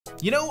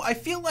You know, I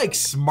feel like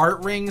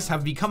smart rings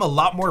have become a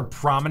lot more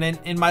prominent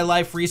in my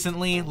life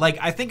recently. Like,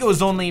 I think it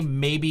was only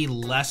maybe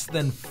less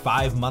than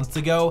 5 months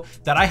ago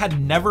that I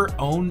had never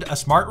owned a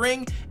smart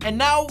ring, and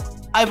now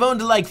I've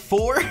owned like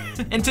 4.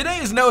 And today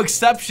is no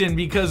exception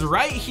because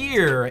right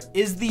here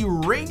is the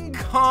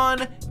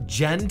RingConn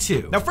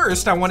Gen2. Now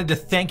first, I wanted to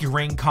thank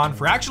RingConn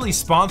for actually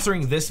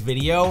sponsoring this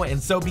video,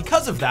 and so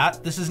because of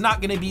that, this is not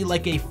gonna be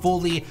like a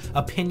fully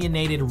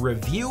opinionated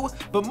review,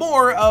 but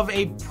more of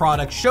a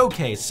product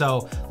showcase.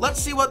 So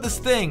let's see what this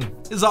thing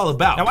is all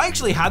about. Now I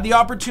actually had the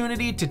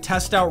opportunity to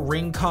test out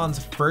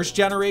RingConn's first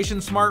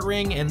generation smart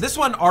ring, and this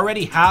one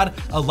already had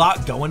a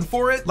lot going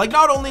for it. Like,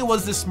 not only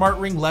was the smart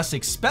ring less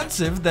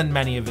expensive than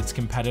many of its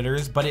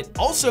competitors, but it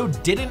also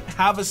didn't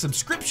have a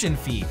subscription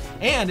fee.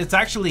 And it's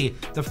actually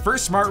the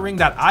first smart ring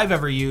that I've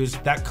ever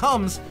used that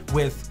comes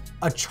with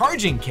a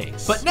charging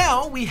case. But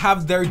now we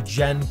have their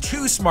Gen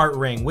 2 smart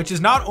ring, which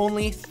is not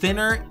only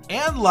thinner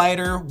and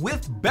lighter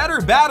with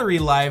better battery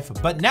life,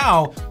 but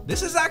now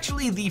this is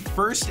actually the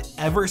first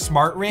ever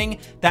smart ring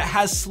that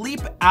has sleep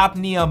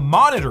apnea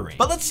monitoring.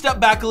 But let's step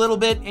back a little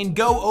bit and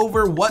go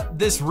over what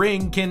this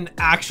ring can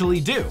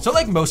actually do. So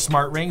like most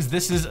smart rings,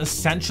 this is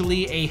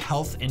essentially a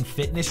health and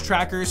fitness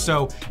tracker.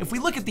 So if we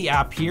look at the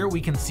app here,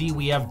 we can see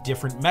we have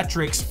different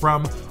metrics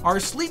from our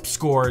sleep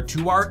score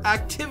to our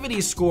activity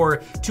score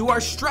to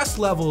our stress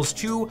levels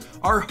to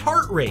our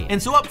heart rate.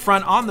 And so up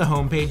front on the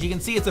homepage, you can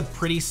see it's a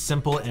pretty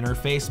simple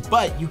interface,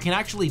 but you can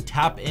actually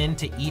tap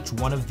into each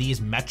one of these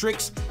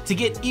metrics to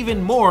get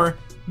even more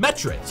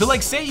metrics. So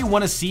like, say you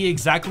want to see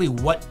exactly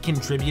what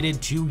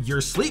contributed to your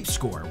sleep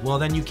score. Well,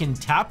 then you can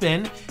tap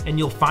in and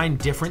you'll find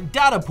different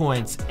data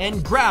points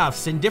and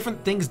graphs and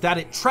different things that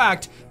it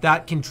tracked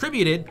that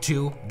contributed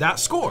to that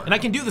score. And I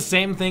can do the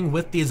same thing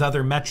with these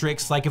other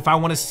metrics. Like if I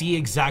want to see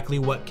exactly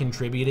what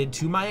contributed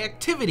to my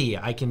activity,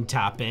 I can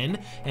tap in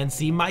and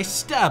see my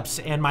steps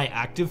and my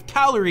active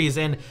calories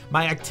and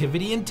my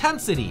activity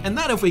intensity. And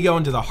then if we go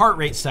into the heart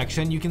rate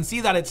section, you can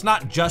see that it's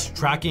not just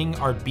tracking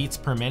our beats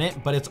per minute,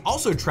 but it's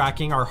also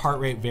tracking our heart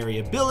rate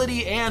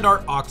variability and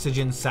our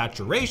oxygen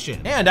saturation.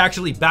 And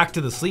actually back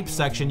to the sleep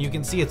section, you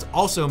can see it's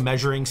also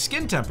measuring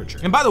skin temperature.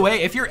 And by the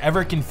way, if you're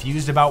ever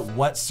confused about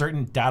what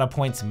certain data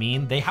points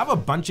mean, they have a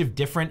bunch of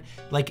different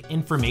like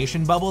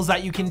information bubbles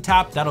that you can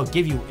tap that'll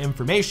give you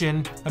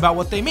information about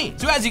what they mean.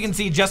 So as you can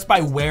see, just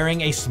by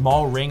wearing a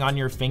small ring on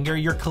your finger,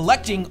 you're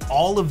collecting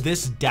all of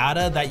this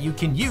data that you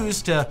can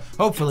use to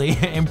hopefully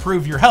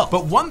improve your health.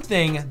 But one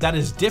thing that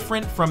is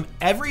different from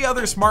every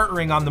other smart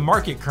ring on the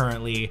market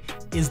currently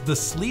is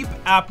the sleep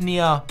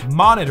apnea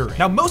monitoring.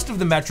 Now, most of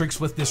the metrics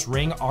with this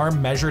ring are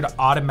measured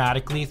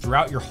automatically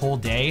throughout your whole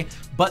day,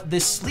 but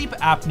this sleep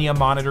apnea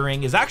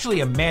monitoring is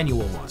actually a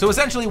manual one. So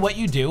essentially what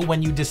you do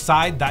when you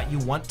decide that you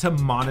want to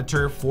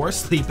monitor for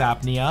sleep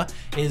apnea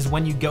is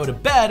when you go to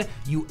bed,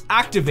 you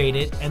activate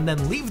it and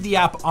then leave the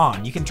app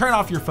on. You can turn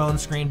off your phone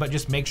screen, but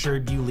just make sure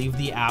you leave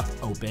the app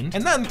open.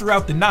 And then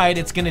throughout the night,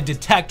 it's gonna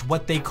detect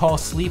what they call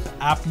sleep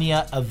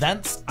apnea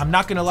events. I'm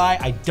not gonna lie,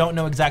 I don't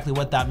know exactly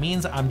what that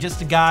means. I'm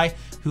just a guy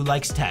who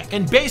likes tech.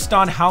 And based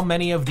on how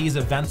many of these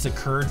events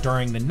occur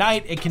during the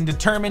night, it can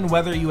determine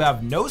whether you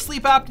have no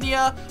sleep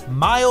apnea,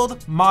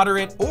 mild,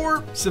 moderate,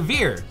 or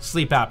severe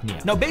sleep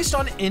apnea. Now, based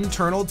on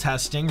internal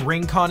testing,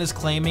 RingConn is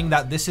claiming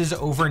that this is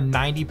over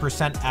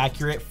 90%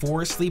 accurate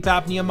for sleep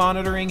apnea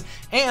monitoring,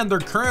 and they're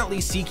currently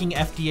seeking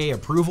FDA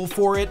approval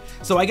for it.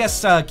 So I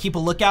guess keep a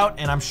lookout,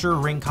 and I'm sure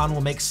RingConn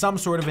will make some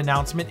sort of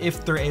announcement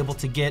if they're able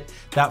to get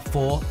that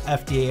full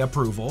FDA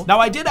approval. Now,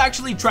 I did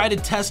actually try to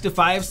test if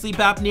I have sleep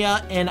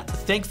apnea, and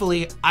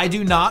thankfully, I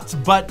do not,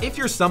 but if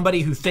you're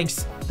somebody who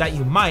thinks that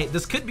you might,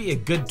 this could be a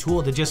good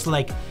tool to just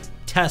like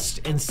test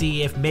and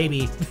see if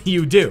maybe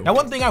you do. Now,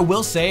 one thing I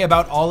will say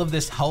about all of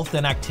this health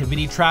and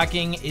activity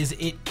tracking is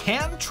it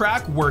can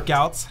track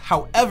workouts.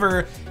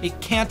 However, it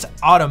can't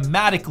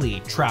automatically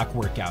track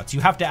workouts. You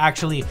have to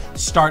actually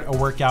start a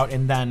workout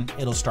and then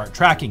it'll start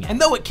tracking it. And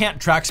though it can't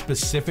track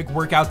specific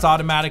workouts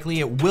automatically,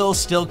 it will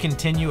still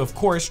continue, of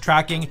course,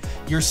 tracking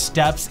your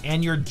steps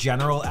and your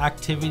general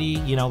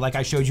activity. You know, like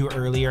I showed you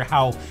earlier,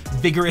 how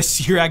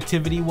vigorous your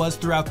activity was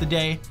throughout the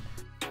day.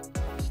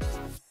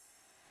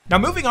 Now,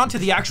 moving on to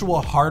the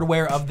actual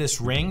hardware of this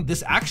ring,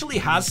 this actually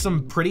has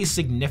some pretty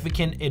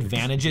significant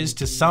advantages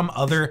to some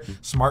other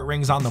smart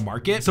rings on the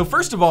market. So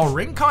first of all,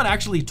 RingConn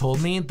actually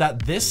told me that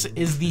this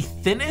is the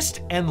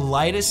thinnest and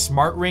lightest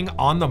smart ring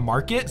on the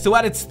market. So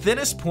at its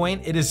thinnest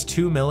point, it is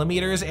 2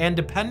 millimeters, and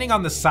depending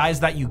on the size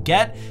that you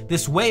get,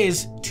 this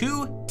weighs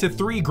 2 to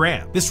 3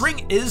 grams. This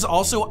ring is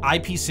also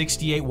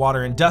IP68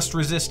 water and dust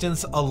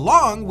resistance,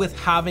 along with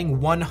having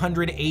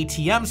 100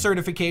 ATM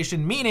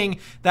certification, meaning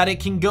that it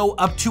can go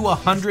up to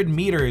 100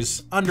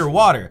 meters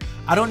underwater.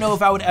 I don't know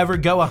if I would ever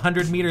go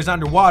 100 meters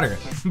underwater,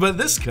 but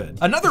this could.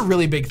 Another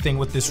really big thing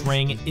with this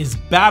ring is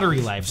battery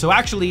life. So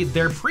actually,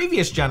 their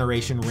previous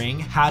generation ring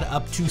had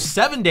up to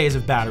 7 days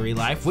of battery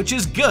life, which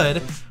is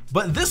good,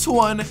 but this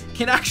one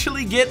can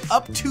actually get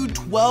up to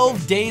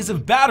 12 days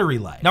of battery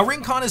life. Now,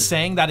 RingConn is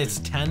saying that it's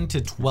 10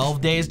 to 12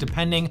 days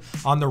depending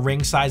on the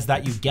ring size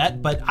that you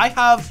get, but I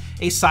have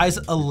a size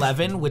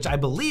 11, which I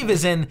believe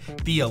is in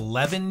the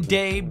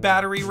 11-day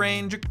battery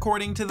range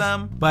according to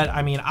them. But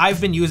I mean,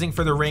 I've been using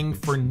for the Ring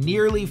for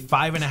nearly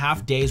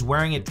 5.5 days,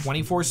 wearing it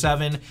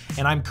 24/7,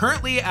 and I'm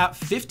currently at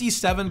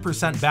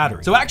 57%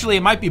 battery. So actually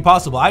it might be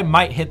possible I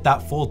might hit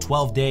that full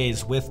 12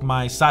 days with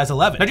my size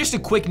 11. Now just a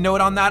quick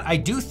note on that, I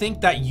do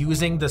think that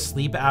using the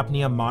sleep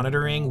apnea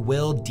monitoring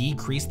will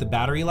decrease the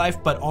battery life,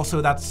 but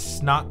also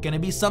that's not gonna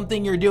be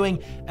something you're doing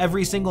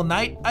every single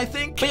night, I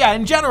think. But yeah,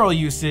 in general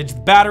usage,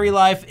 the battery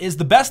life is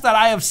the best that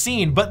I have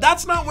seen, but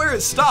that's not where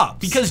it stops.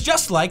 Because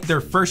just like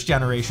their first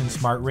generation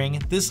smart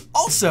ring, this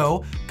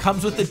also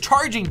comes with a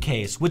charging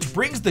case, which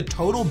brings the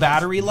total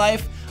battery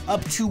life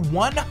up to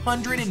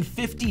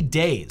 150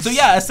 days. So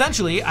yeah,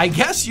 essentially, I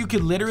guess you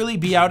could literally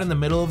be out in the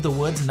middle of the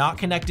woods, not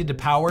connected to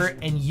power,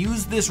 and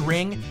use this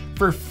ring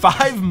for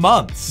 5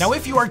 months. Now,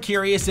 if you are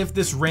curious if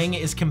this ring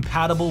is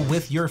compatible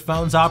with your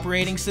phone's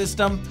operating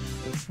system,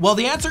 well,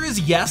 the answer is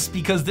yes,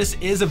 because this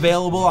is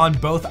available on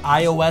both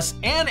iOS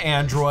and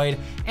Android.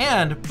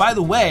 And by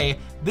the way,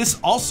 this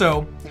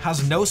also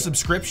has no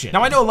subscription.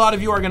 Now, I know a lot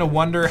of you are gonna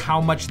wonder how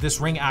much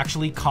this ring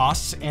actually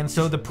costs, and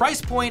so the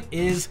price point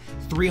is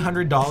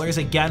 $300,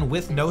 again,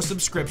 with no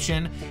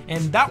subscription,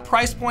 and that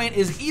price point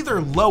is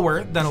either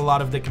lower than a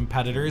lot of the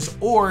competitors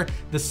or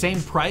the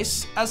same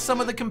price as some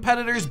of the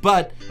competitors,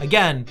 but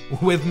again,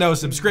 with no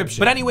subscription.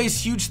 But anyways,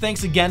 huge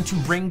thanks again to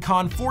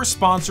RingConn for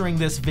sponsoring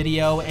this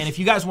video, and if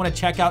you guys wanna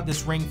check out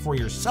this ring for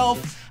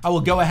yourself, I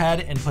will go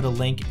ahead and put a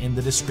link in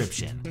the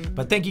description.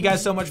 But thank you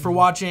guys so much for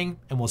watching,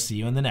 and we'll see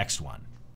you in the next one.